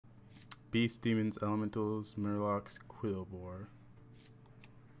Beast, Demons, Elementals, Murlocs, Quillbore.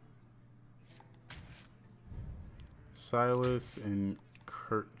 Silas and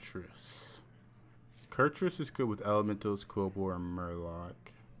Kurtrus. Kurtrus is good with Elementals, Quillbore, and Murloc.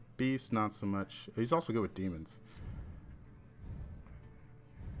 Beast, not so much. He's also good with Demons.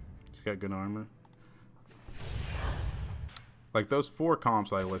 He's got good armor. Like those 4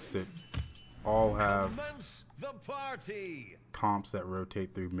 comps I listed all have the party. Comps that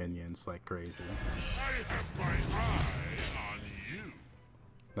rotate through minions like crazy. I have my eye on you.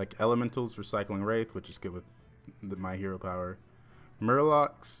 Like Elementals, Recycling Wraith, which is good with my hero power.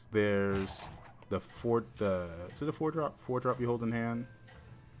 Murlocs, there's the 4-drop you hold in hand.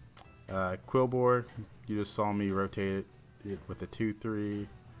 Quillbore, you just saw me rotate it with a 2/3,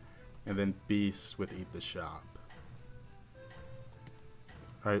 and then Beast with Eat the Shop.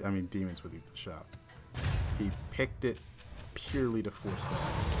 I mean Demons with Eat the Shop. He picked it purely to force that.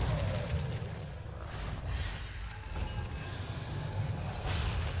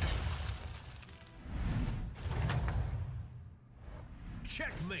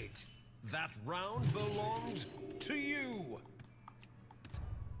 Checkmate. That round belongs to you.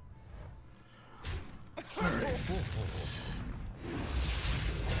 The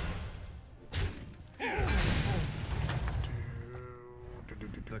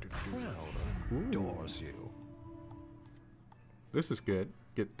crowd adores you. This is good.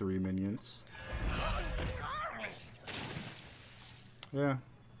 Get 3 minions. Yeah.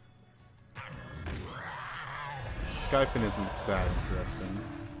 Skyfin isn't that interesting.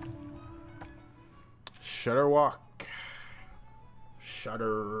 Shudderwalk.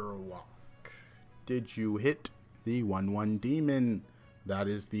 Shudderwalk. Did you hit the 1/1 demon? That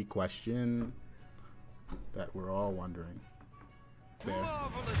is the question that we're all wondering. There.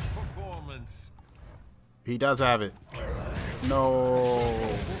 Marvelous performance. He does have it. No.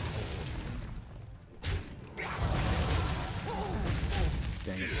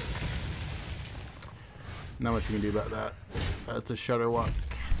 Dang it. Not much you can do about that. That's a Shudderwalk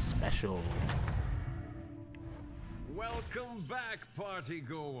special. Welcome back, party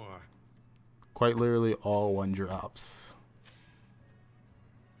goer. Quite literally all 1-drops.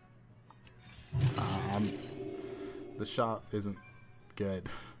 The shop isn't good.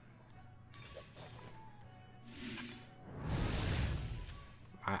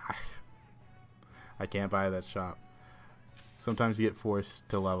 I can't buy that shop. Sometimes you get forced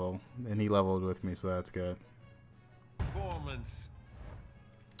to level, and he leveled with me, so that's good. Performance.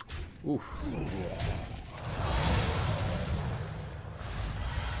 Oof.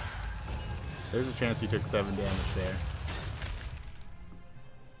 There's a chance he took 7 damage there.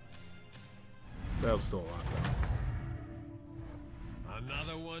 That was still a lot, though.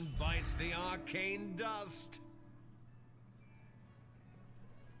 Another one bites the arcane dust.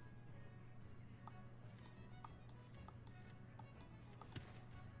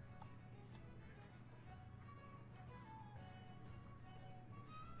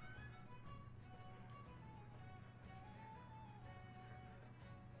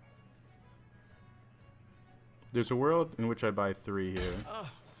 There's a world in which I buy 3 here.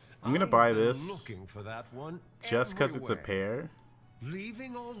 I'm gonna buy this Looking for that one just because it's a everywhere. pair.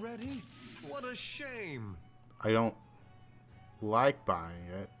 Leaving already? What a shame. I don't like buying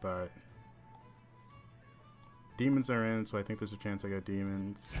it, but demons are in, so I think there's a chance I get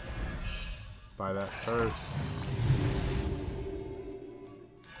demons. Buy that first.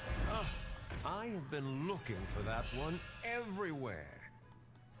 I have been looking for that one everywhere.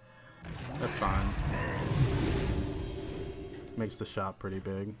 That's fine. Makes the shop pretty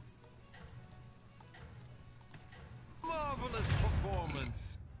big. Marvelous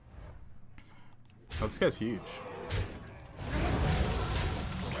performance. Oh, this guy's huge.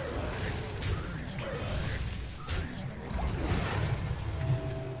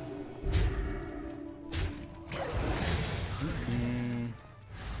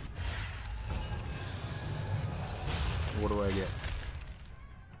 What do I get?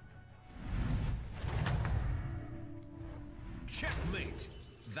 Checkmate.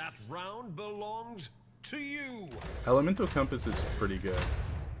 That round belongs to you. Elemental Compass is pretty good.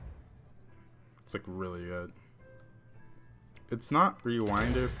 It's like really good. It's not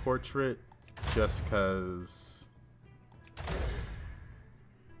Rewinder Portrait just because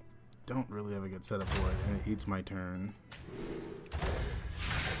don't really have a good setup for it and it eats my turn.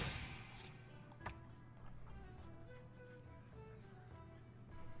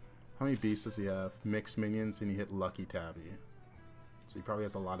 How many beasts does he have? Mixed minions and he hit Lucky Tabby. So he probably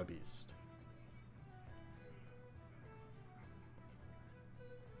has a lot of beast.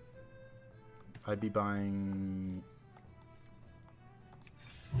 I'd be buying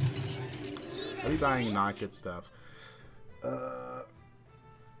I'll be buying not good stuff.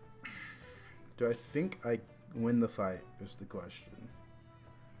 Do I think I win the fight is the question.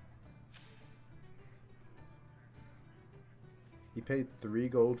 He paid 3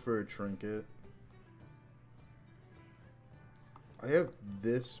 gold for a trinket. I have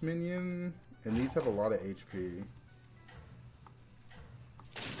this minion, and these have a lot of HP.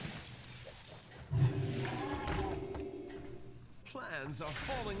 Plans are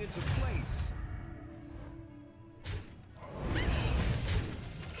falling into place.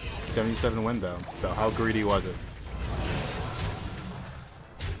 77 window. So how greedy was it?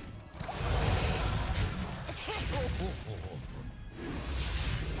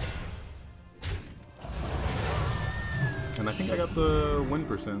 And I think I got the win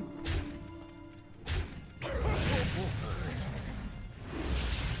percent.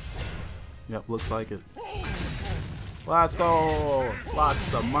 Yep, looks like it. Let's go!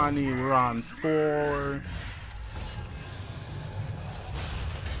 Lots of money, we're on 4.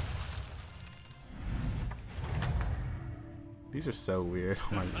 These are so weird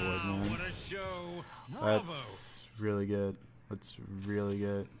on my board, man. What a show. That's really good. That's really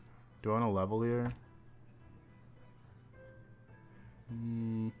good. Do I want to level here?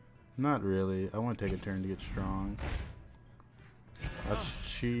 Not really. I want to take a turn to get strong. That's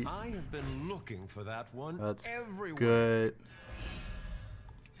cheap. I have been looking for that one. That's everywhere. good.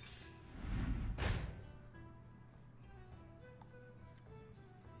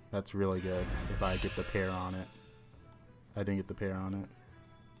 That's really good if I get the pair on it. I didn't get the pair on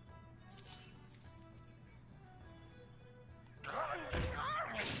it.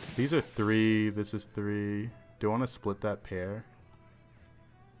 These are 3. This is 3. Do I want to split that pair?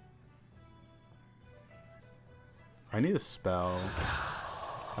 I need a spell.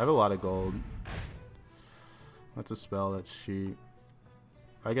 I have a lot of gold. That's a spell. That's cheap.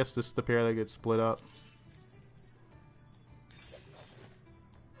 I guess this is the pair that gets split up.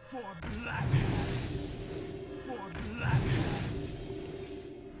 For black. For black.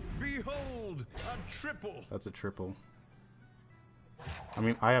 Behold, a triple. That's a triple. I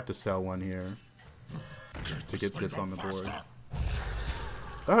mean, I have to sell one here to get this on the board.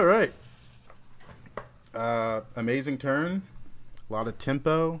 All right. Amazing turn. A lot of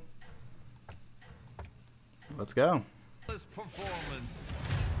tempo. Let's go. This performance.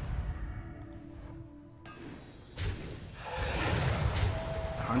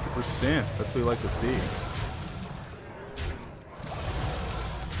 100%. That's what we like to see.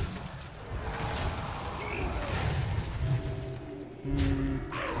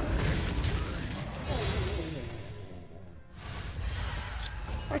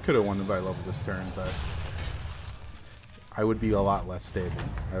 I could have won the by level this turn, but I would be a lot less stable.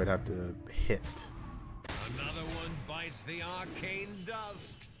 I would have to hit. Another one bites the arcane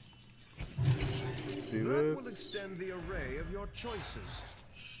dust. Let's do That will this. extend the array of your choices.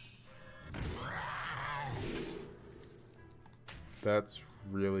 That's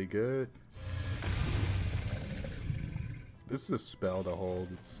really good. This is a spell to hold.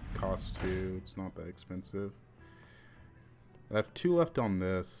 It's cost 2. It's not that expensive. I have 2 left on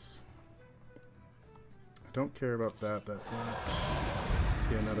this. I don't care about that much. Let's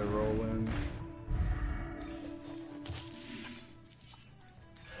get another roll in.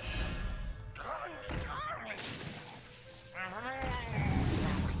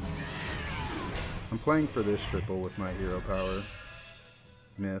 I'm playing for this triple with my hero power.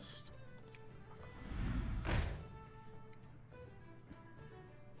 Missed.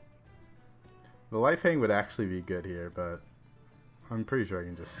 The life hang would actually be good here, but I'm pretty sure I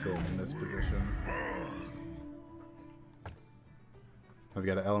can just sit in this position. I've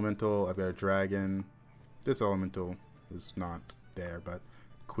got an elemental, I've got a dragon. This elemental is not there, but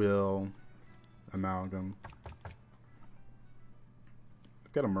quill, amalgam.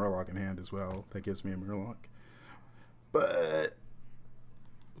 I've got a murloc in hand as well. That gives me a murloc. But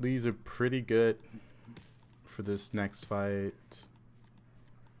these are pretty good for this next fight.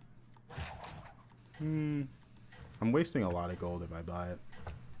 I'm wasting a lot of gold if I buy it.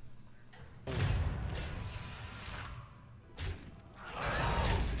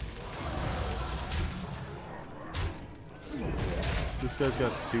 This guy's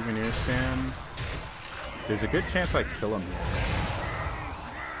got souvenir stand. There's a good chance I kill him here.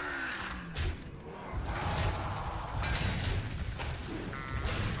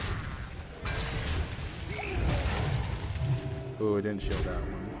 Ooh, it didn't show that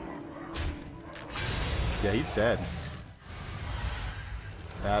one. Yeah, he's dead.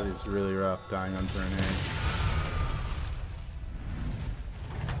 That is really rough, dying on turn 8.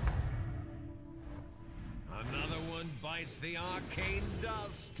 Another one bites the arcane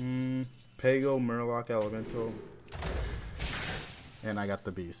dust. Pagle, Murloc, Elemental. And I got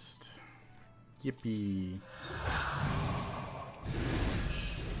the Beast. Yippee.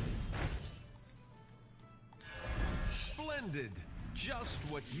 Splendid. Just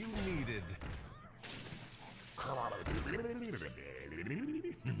what you needed.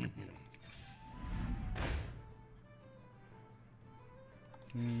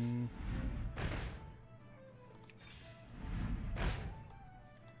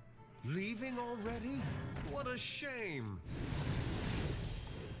 Leaving already? What a shame.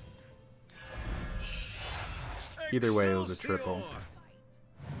 Either way, it was a triple.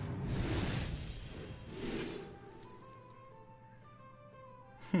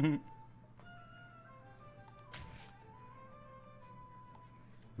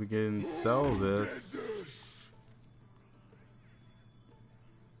 We can sell this.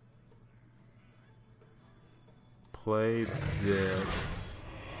 Play this.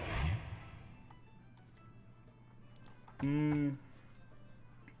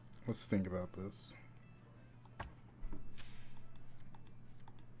 Let's think about this.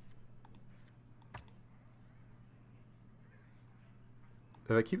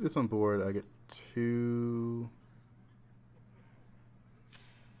 If I keep this on board, I get 2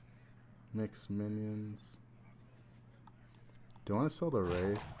 mixed minions. Do I want to sell the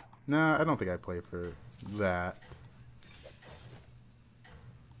Wraith? Nah, I don't think I play for that.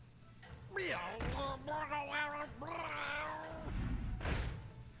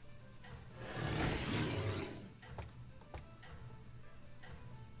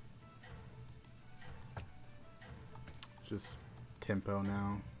 Just tempo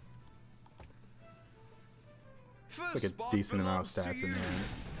now. It's like a decent amount of stats in there.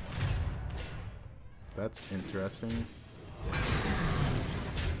 That's interesting.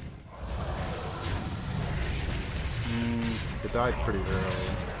 It died pretty early.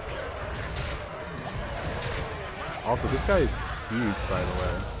 Also, this guy is huge, by the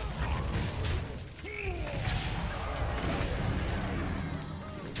way.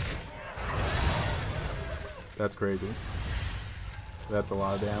 That's crazy. That's a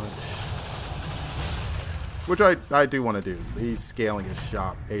lot of damage. Which I do want to do. He's scaling his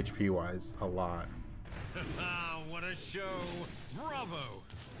shop HP-wise a lot. What a show. Bravo.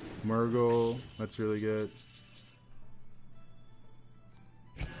 Murgle, that's really good.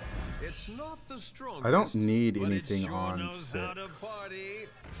 It's not the strongest, I don't need but anything it sure on knows 6. how to party.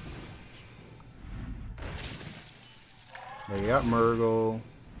 They got Murgle.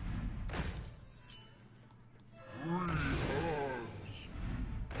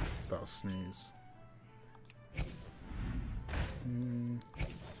 About sneeze.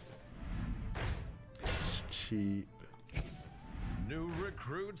 It's cheap. New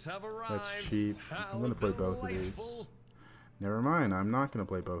recruits have arrived. That's cheap. I'm gonna play both of these. Never mind, I'm not gonna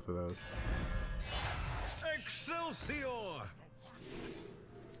play both of those. Excelsior!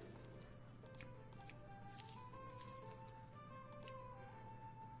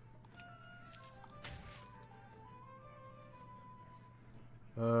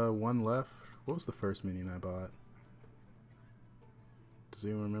 One left. What was the first minion I bought? Does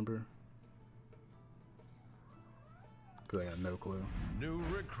anyone remember? Because I got no clue. New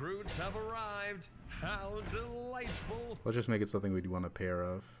recruits have arrived. How delightful. Let's just make it something we'd want a pair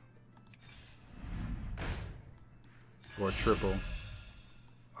of. Or triple.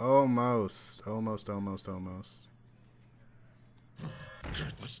 Almost. Almost, almost, almost.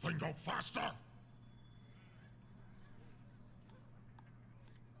 Can't this thing go faster?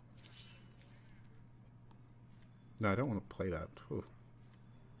 No, I don't want to play that. Ooh.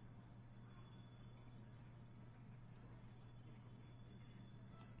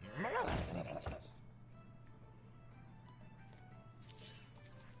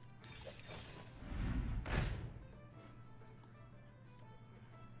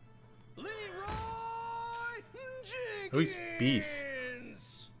 Oh, he's Beast.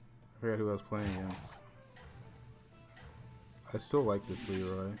 I forgot who I was playing against. I still like this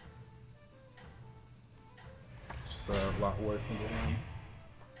Leroy. It's just a lot worse than him.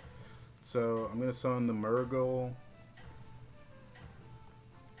 So I'm gonna summon the Murgle.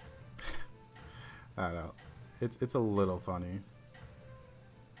 I don't know. It's a little funny.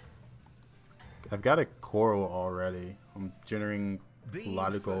 I've got a Coral already. I'm generating a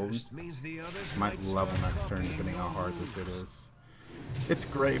lot of gold. Might level next turn depending how hard this hit is. It's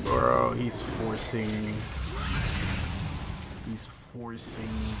great, bro. He's forcing blue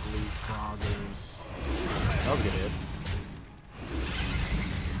froggers. That was a good hit.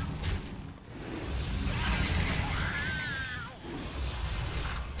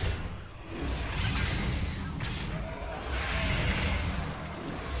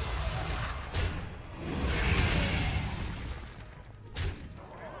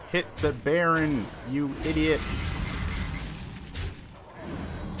 Hit the Baron, you idiots!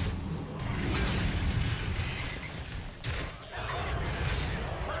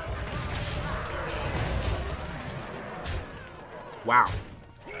 Wow.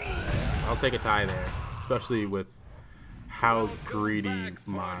 I'll take a tie there, especially with how greedy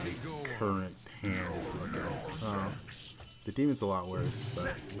my current hand is looking. The demon's a lot worse, but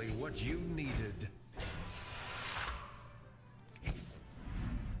Exactly what you needed.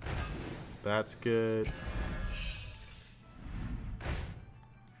 that's good.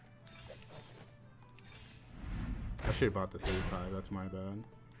 I should have bought the 35, that's my bad.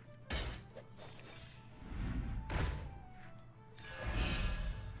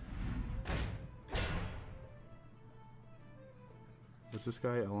 What's this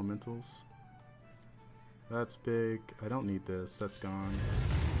guy? Elementals? That's big. I don't need this. That's gone.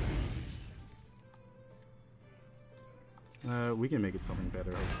 We can make it something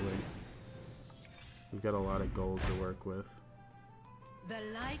better, hopefully. We've got a lot of gold to work with. The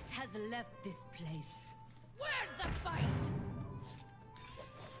light has left this place. Where's the fight?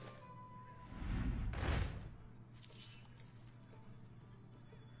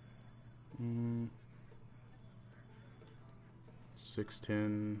 Hmm.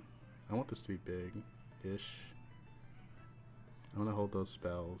 610. I want this to be big-ish. I want to hold those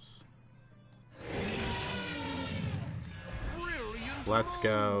spells. Let's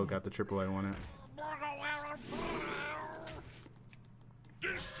go. Got the triple I wanted.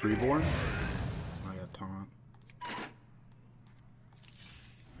 Reborn? I got taunt.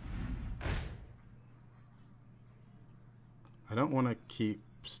 I don't want to keep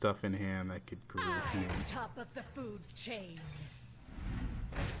stuff in hand that could grieve me. Top of the food chain.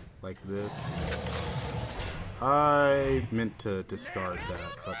 Like this. I meant to discard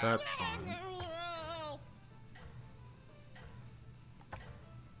that, but that's fine.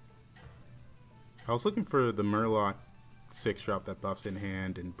 I was looking for the Murloc 6-drop that buffs in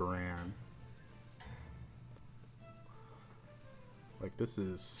hand and Bran. Like, this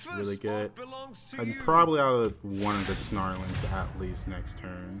is really good. I'm probably out of one of the Snarlings at least next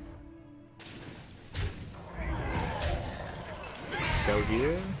turn. Go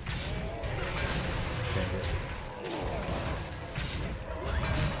here. Dang it.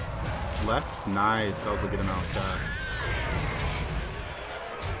 Left? Nice. That was a good amount of stats.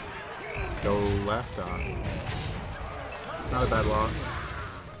 Go left on. Not a bad loss.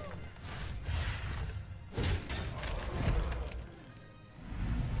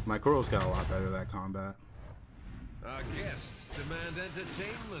 My Coral's got a lot better at that combat. Our guests demand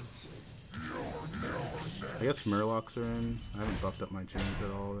entertainment. I guess Murlocs are in. I haven't buffed up my gems at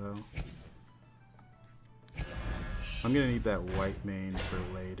all though. I'm gonna need that white mane for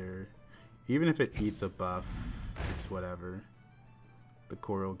later. Even if it eats a buff, it's whatever. The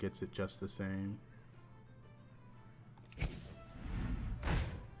Coral gets it just the same.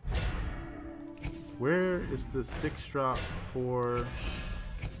 Where is the 6-drop for?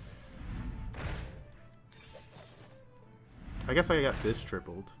 I guess I got this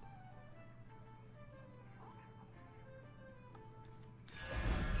tripled.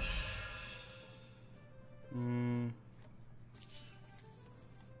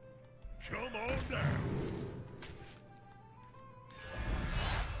 Come on down.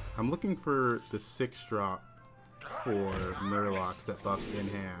 I'm looking for the 6-drop for Murlocs that buffs in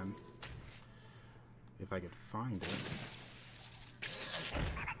hand. If I could find it.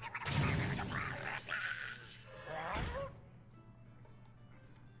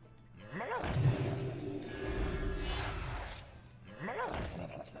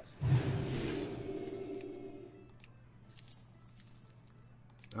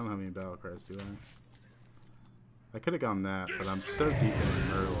 I don't have any battle cries, do I? I could have gone that, but I'm so deep in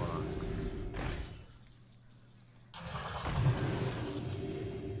Murlocs.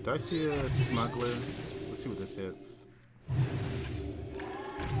 Do I see a smuggler? Let's see what this hits.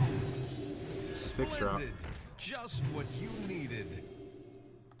 6-drop. Just what you needed.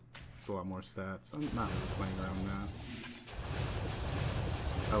 It's a lot more stats. I'm not really playing around that.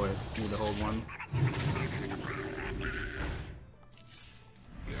 Oh wait, need to hold one.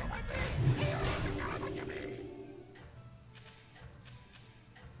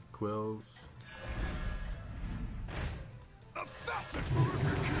 Quills.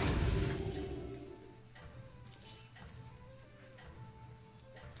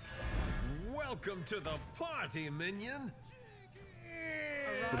 Welcome to the party, minion.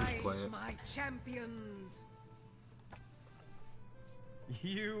 We'll just play it. My champions.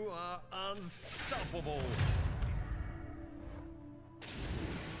 You are unstoppable.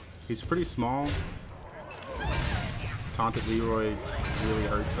 He's pretty small. Taunted Leroy really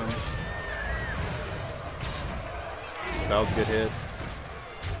hurts him. That was a good hit.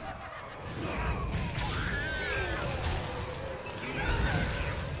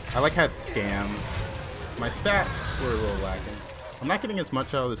 I like how it's scammed. My stats were a little lacking. I'm not getting as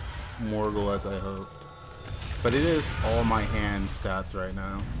much out of this Morgul as I hoped. But it is all my hand stats right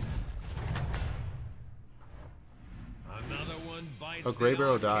now. Another one bites. Oh, Grey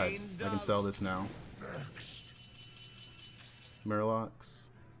Barrow died. I can sell this now. Murlocs.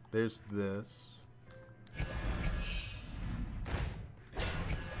 There's this.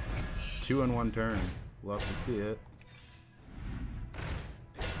 2 in 1 turn. Love to see it.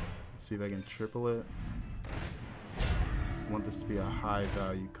 Let's see if I can triple it. I want this to be a high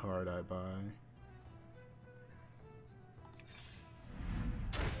value card I buy.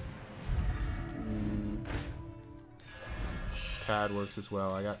 Tad works as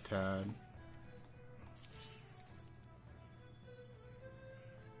well. I got Tad.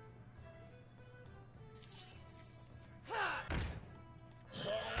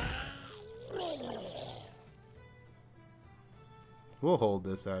 We'll hold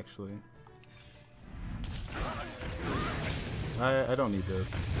this actually. I don't need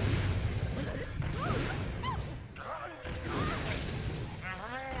this.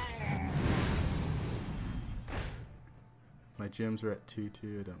 My gems are at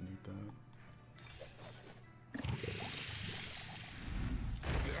 2-2. I don't need that.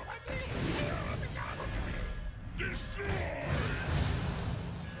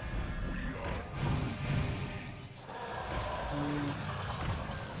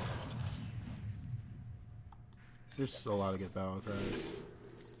 There's a lot of good battle cries.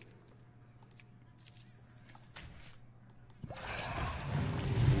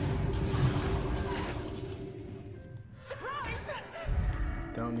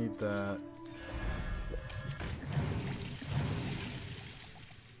 Don't need that.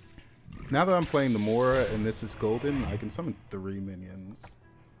 Now that I'm playing the Mora and this is golden, I can summon 3 minions.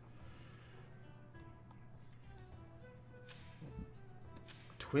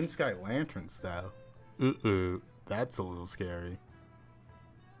 Twin Sky Lanterns though. That's a little scary.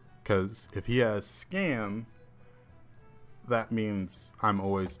 Because if he has Scam, that means I'm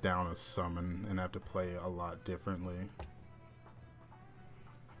always down a summon and have to play a lot differently.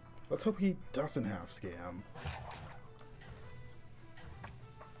 Let's hope he doesn't have Scam.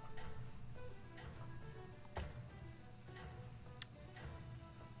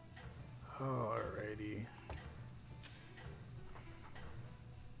 Alrighty.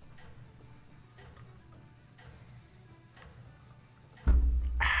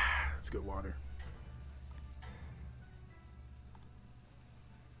 That's good water.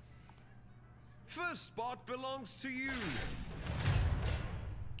 First spot belongs to you.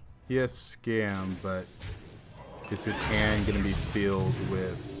 He has Scam, but is his hand gonna be filled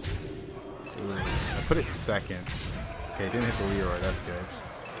with... Ooh, I put it second. Okay, didn't hit the Leroy, that's good.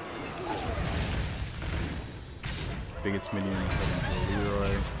 Biggest minion heading to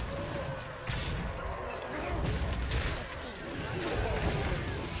Leroy.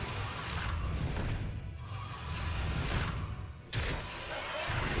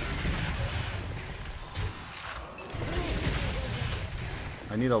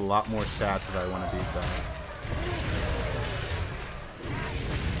 I need a lot more stats if I want to beat that.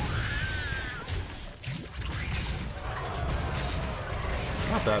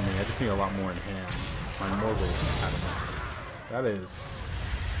 Not that many, I just need a lot more in hand. My Morgul's kind of messed up. That is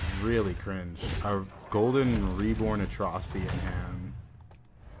really cringe. A golden reborn atrocity in hand.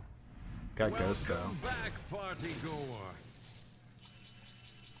 Got Ghost though. Welcome back, party goer.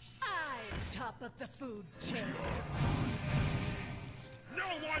 I'm top of the food chain. No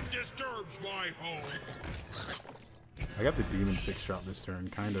one disturbs my home. I got the demon 6-drop this turn,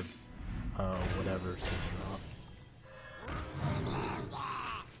 kind of whatever 6-drop.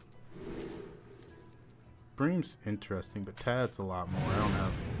 Bream's interesting, but Tad's a lot more. I don't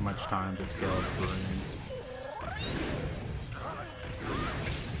have much time to scale up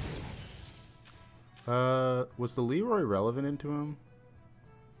Bream. Was the Leroy relevant into him?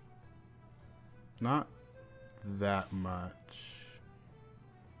 Not that much.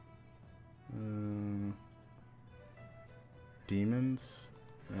 Demons?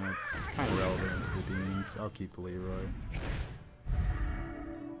 Yeah, it's kind of relevant to the demons. I'll keep the Leroy.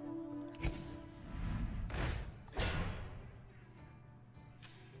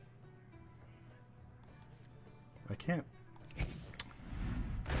 I can't. A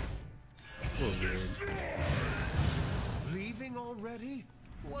little weird. Leaving already?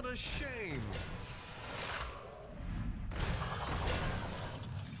 What a shame.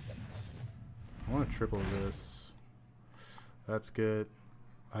 I want to triple this. That's good.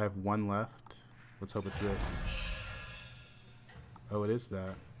 I have one left. Let's hope it's this. Oh, it is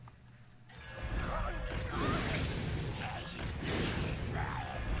that.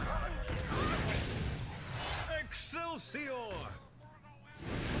 Excelsior!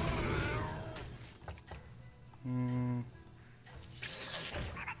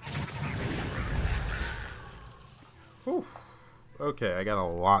 Whew. Okay, I got a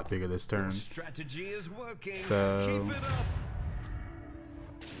lot bigger this turn. Strategy is working. So keep it up.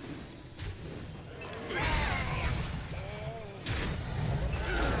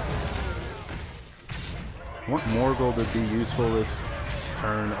 I want Morgul to be useful this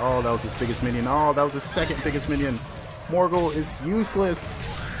turn. Oh, that was his biggest minion. Oh, that was his second biggest minion. Morgul is useless.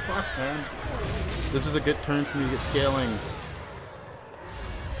 Fuck, man. This is a good turn for me to get scaling.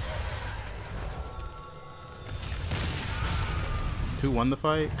 Who won the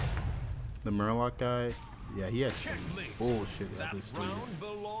fight? The Murloc guy? Yeah, he had some bullshit up his sleeve.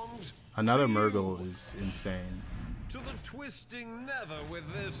 Another Murgle is insane. To the twisting nether with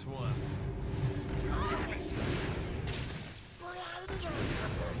this one.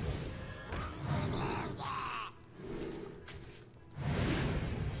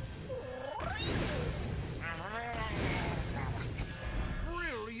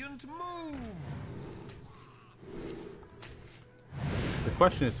 Brilliant move. The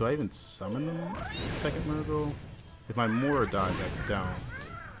question is, do I even summon the second Murgle? If my Mora dies, I don't.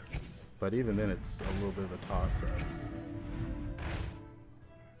 But even then, it's a little bit of a toss-up.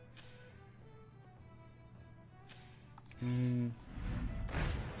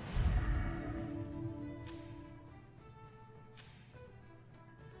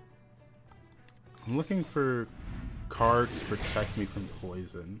 I'm looking for cards to protect me from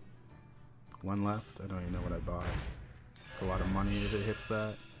poison. One left. I don't even know what I bought. It's a lot of money if it hits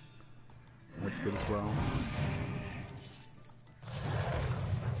that. That's good as well.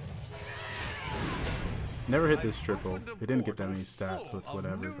 Never hit this triple. It didn't get that many stats, so it's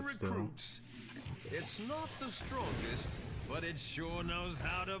whatever, but still. It's not the strongest, but it sure knows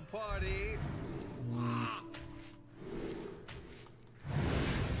how to party.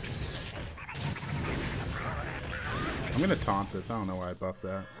 I'm gonna taunt this. I don't know why I buffed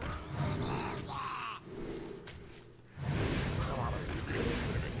that.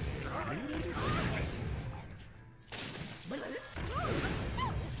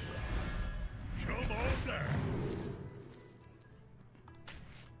 Come on there.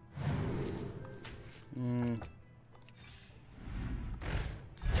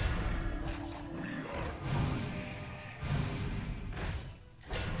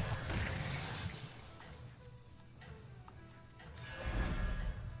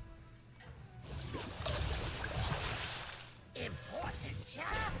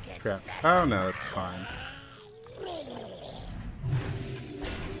 Crap. Oh no, it's fine.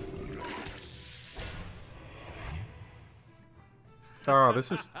 Oh,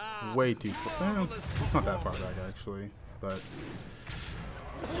 this is way too far. Well, it's not that far back actually, but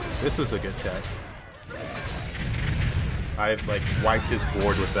this was a good tech. I've like wiped his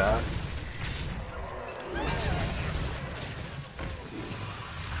board with that.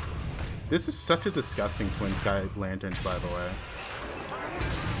 This is such a disgusting Twin Sky Lanterns, by the way.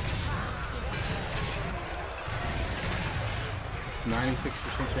 It's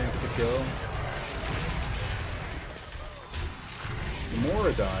 96% chance to kill.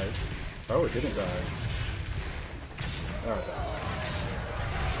 Mora dies. Oh, it didn't die. Oh, it died.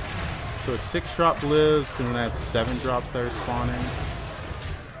 So a 6-drop lives, and then I have 7 drops that are spawning.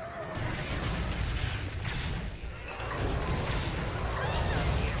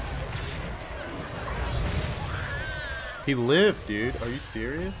 He lived, dude. Are you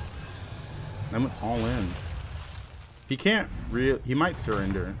serious? I went all in. He can't he might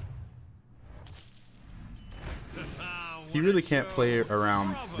surrender. He really can't play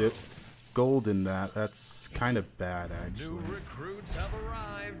around the gold in that. That's kind of bad, actually. New recruits have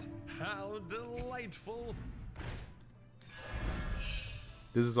arrived. How delightful.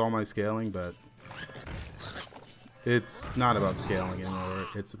 This is all my scaling, but it's not about scaling anymore.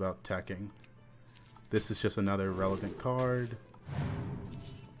 It's about teching. This is just another relevant card.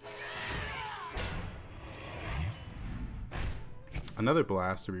 Another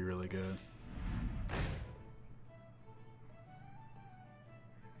blast would be really good.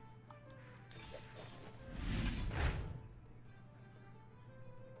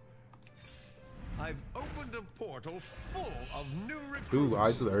 I've opened a portal full of new recruits. Ooh,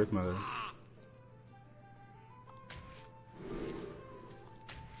 Eyes of the Earth Mother.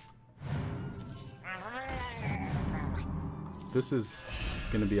 This is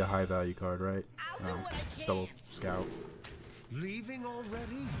gonna be a high value card, right? No, it's double scout. Leaving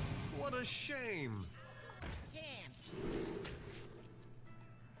already? What a shame.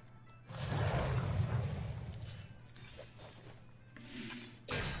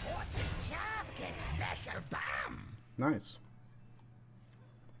 Important job gets special bomb. Nice.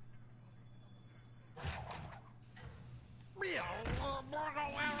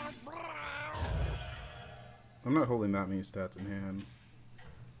 I'm not holding that many stats in hand.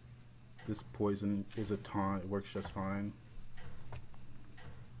 This poison is a taunt. It works just fine.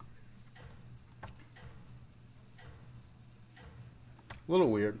 A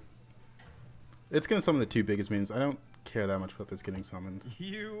little weird. It's gonna summon the 2 biggest minions. I don't care that much about this getting summoned.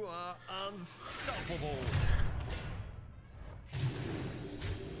 You are unstoppable.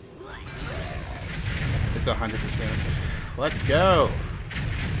 It's 100%. Let's go!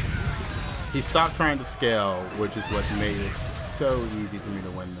 He stopped trying to scale, which is what made it so easy for me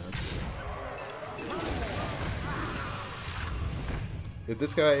to win this. If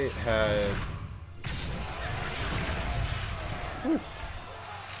this guy had...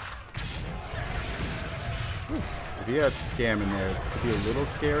 If he had Scam in there, it could be a little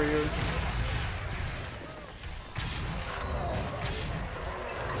scarier.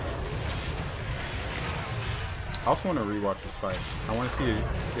 I also want to rewatch this fight. I want to see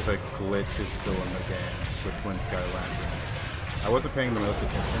if a glitch is still in the game with Twin Sky Lanterns. I wasn't paying the most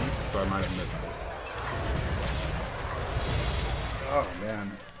attention, so I might have missed it. Oh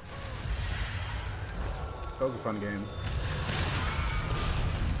man. That was a fun game.